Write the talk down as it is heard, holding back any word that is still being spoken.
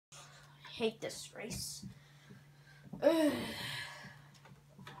hate this race. Ugh.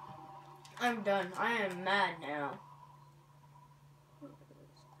 I'm done. I am mad now.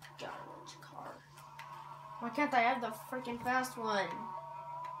 Garbage car. Why can't I have the freaking fast one?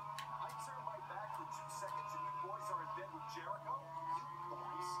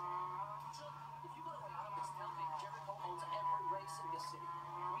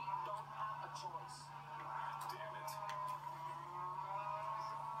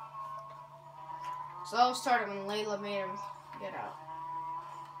 So it all started when Layla made him get out.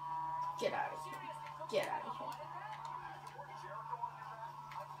 Get out of here. Get out of here.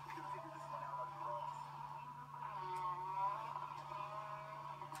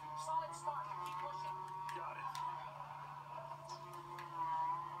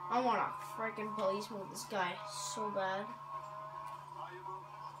 I want a freaking policeman with this guy so bad.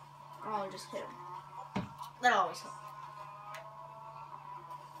 Or I'll just hit him. That always helps.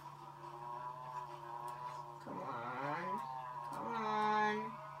 Come on. Come on.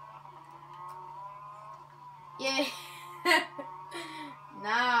 Yay.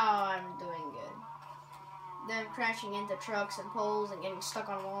 Now I'm doing good. Then crashing into trucks and poles and getting stuck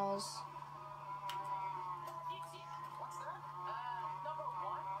on walls.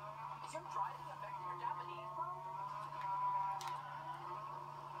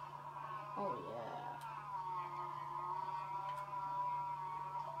 Oh yeah.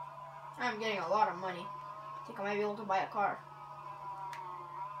 I'm getting a lot of money. I think I might be able to buy a car.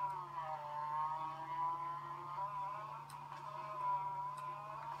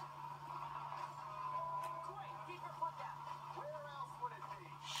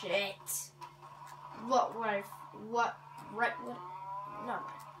 Shit. What? Right? No.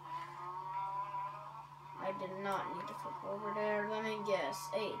 I did not need to flip over there. Let me guess.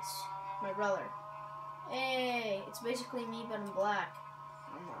 Hey, it's my brother. Hey, it's basically me, but in black.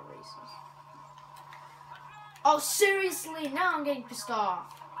 I'm not racist. Oh, seriously? Now I'm getting pissed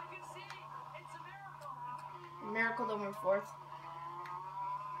off. Miracle that went fourth.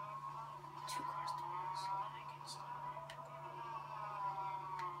 2 cars to pass.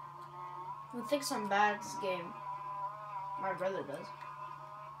 Who thinks I'm bad at this game? My brother does.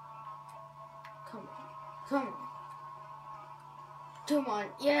 Come on. Come on. Come on.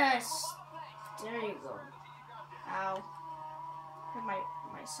 Yes! There you go. Ow. Hit my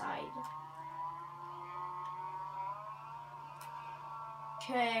side.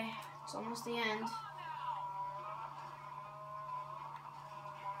 Okay. It's almost the end.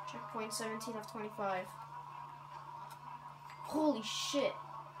 Checkpoint 17 of 25. Holy shit.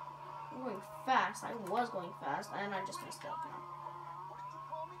 I'm going fast. I was going fast, and I just messed up now.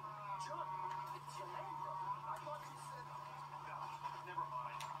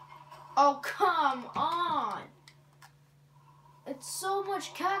 Oh, come on! It's so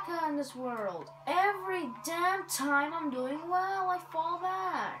much caca in this world. Every damn time I'm doing well, I fall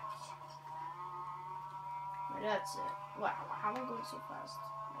back. But that's it. Wow, how am I going so fast?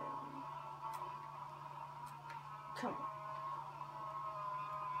 Come on.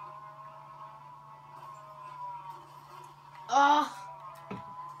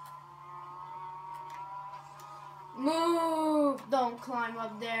 Move! Don't climb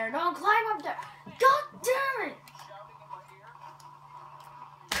up there. Don't climb up there. God damn it!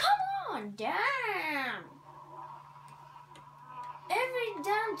 Come on, damn! Every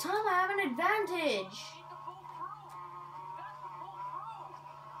damn time I have an advantage.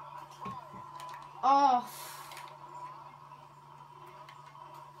 Oh.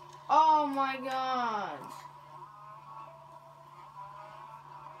 Oh my god.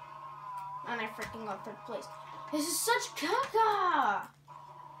 And I freaking got 3rd place. This is such caca!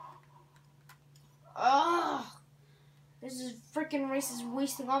 Ugh! This is freaking race is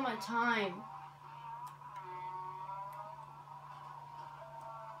wasting all my time.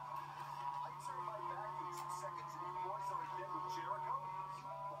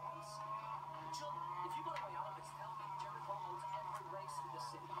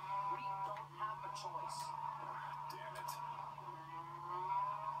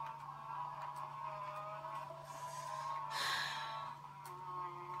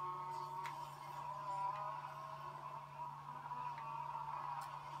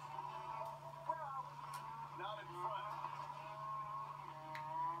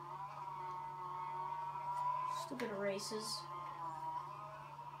 Stupid races.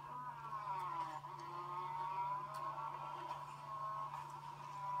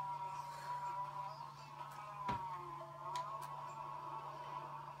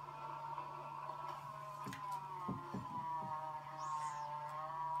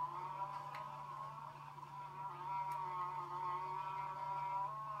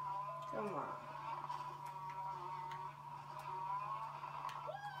 Come on.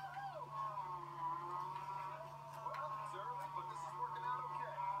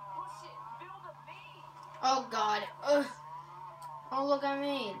 Oh God. Ugh. Oh, look at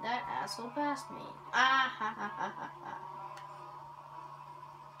me. That asshole passed me. Ah ha ha ha ha ha.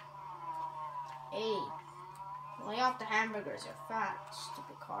 Hey. Lay off the hamburgers, you're fat,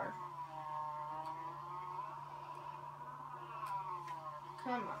 stupid car.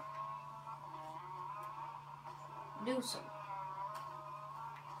 Come on. Do some.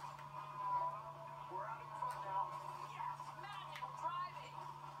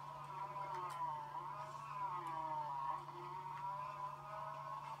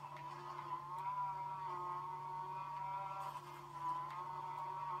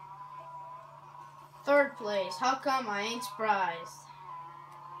 Third place. How come I ain't surprised?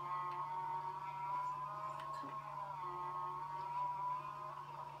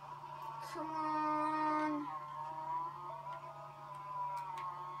 Come on.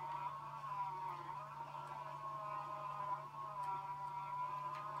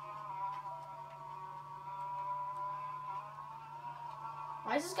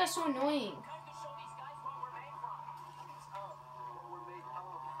 Why is this guy so annoying?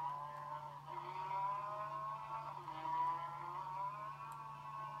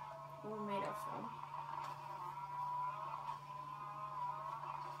 What we're made of from.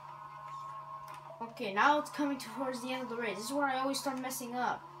 Okay, now it's coming towards the end of the race. This is where I always start messing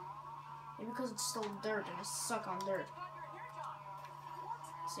up. Maybe because it's still dirt and I suck on dirt.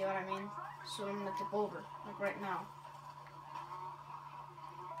 See what I mean? So I'm gonna tip over, like right now.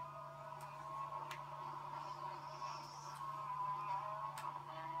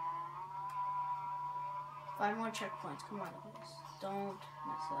 Five more checkpoints. Come on, please. Don't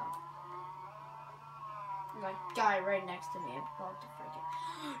mess up. There's a guy right next to me. I'm about to forget.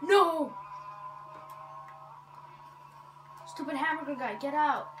 No! Stupid hamburger guy, get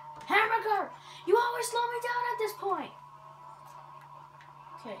out. Hamburger! You always slow me down at this point.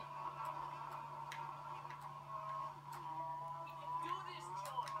 Okay.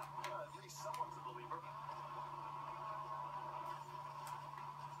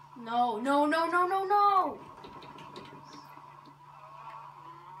 No, no, no, no, no, no!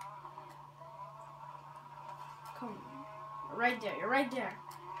 Come on. You're right there, you're right there.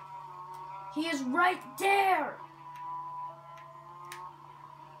 He is right there!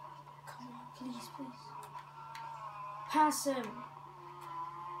 Come on, please, please. Pass him.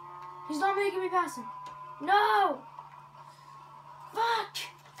 He's not making me pass him. No! Fuck!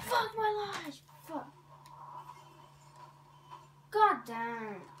 Fuck my life! Fuck. God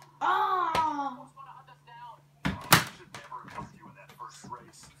damn. Oh! I should never have helped you in that first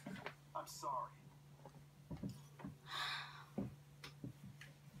race. I'm sorry.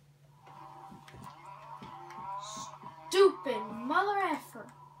 Stupid mother effer.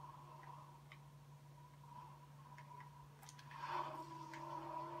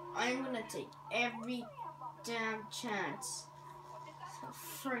 I'm gonna take every damn chance to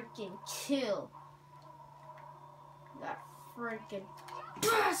freaking kill that freaking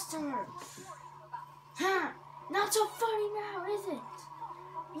bastard. Huh? Not so funny now, is it?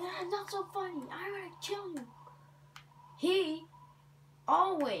 Yeah, not so funny. I'm gonna kill you. He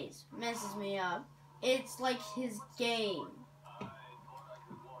always messes me up. It's like his game.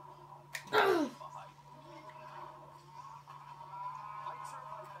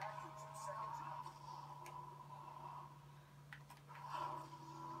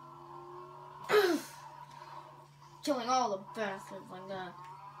 Killing all the bastards like that.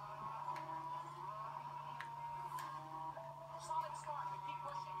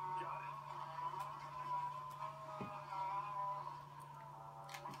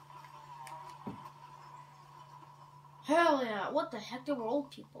 Hell yeah, what the heck, they were old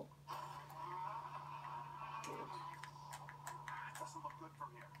people. It doesn't look good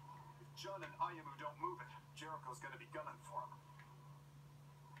from here. If Jun and Ayumu don't move it, Jericho's gonna be gunning for him.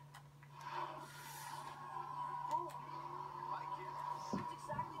 I get it. That's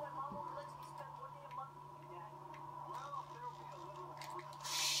exactly why Mama lets me spend one day a month with you, Dad. Well, there'll be a little...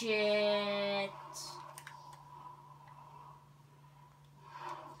 Shit.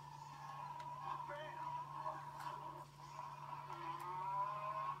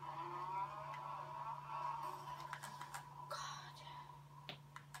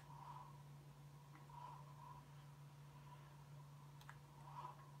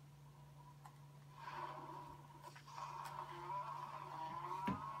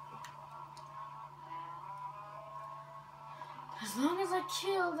 As long as I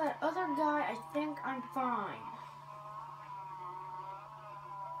kill that other guy, I think I'm fine.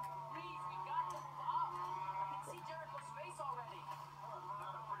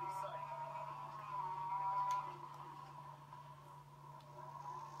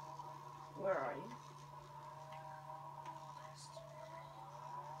 Where are you?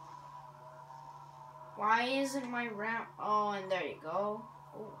 Why isn't my ramp? Oh, and there you go.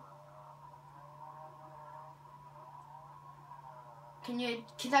 Oh. Can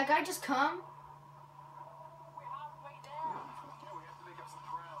that guy just come?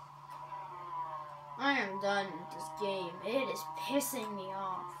 I am done with this game. It is pissing me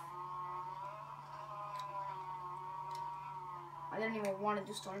off. I didn't even want to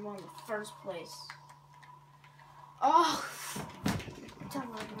do story mode in the first place. Oh, tell me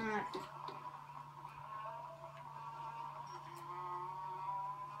like that.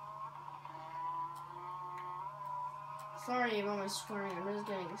 Sorry about my swearing. I'm just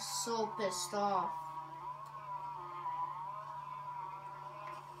getting so pissed off.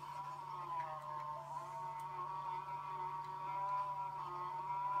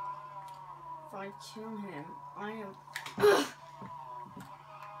 If I kill him, I am. Ugh!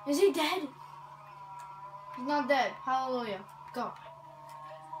 Is he dead? He's not dead. Hallelujah. Go.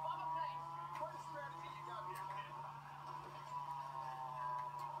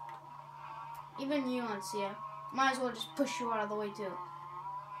 Even you, Lancia. Might as well just push you out of the way too.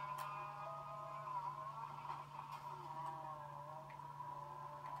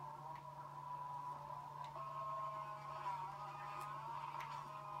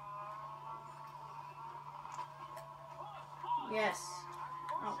 Yes.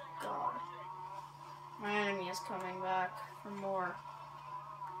 Oh god. My enemy is coming back for more.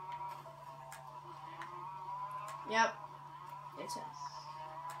 Yep. It's him.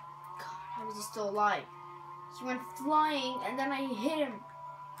 God, how is he still alive? He went flying and then I hit him.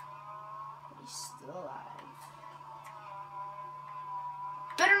 He's still alive.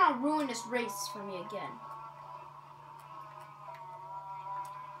 Better not ruin this race for me again.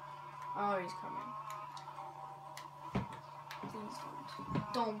 Oh, he's coming. Please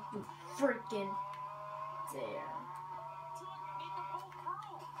don't be freaking there.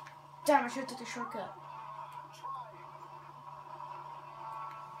 Damn, I should have took the shortcut.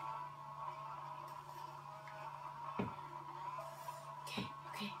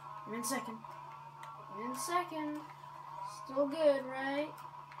 Okay, I'm in second. I'm in second. Still good, right?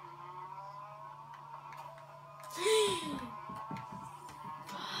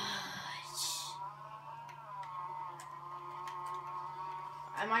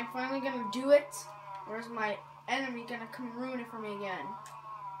 Am I finally gonna do it? Or is my enemy gonna come ruin it for me again?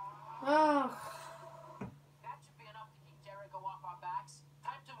 Oh. That should be enough to keep Jericho off our backs.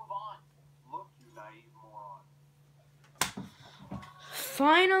 Time to move on. Look, you naive moron.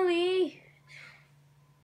 Finally!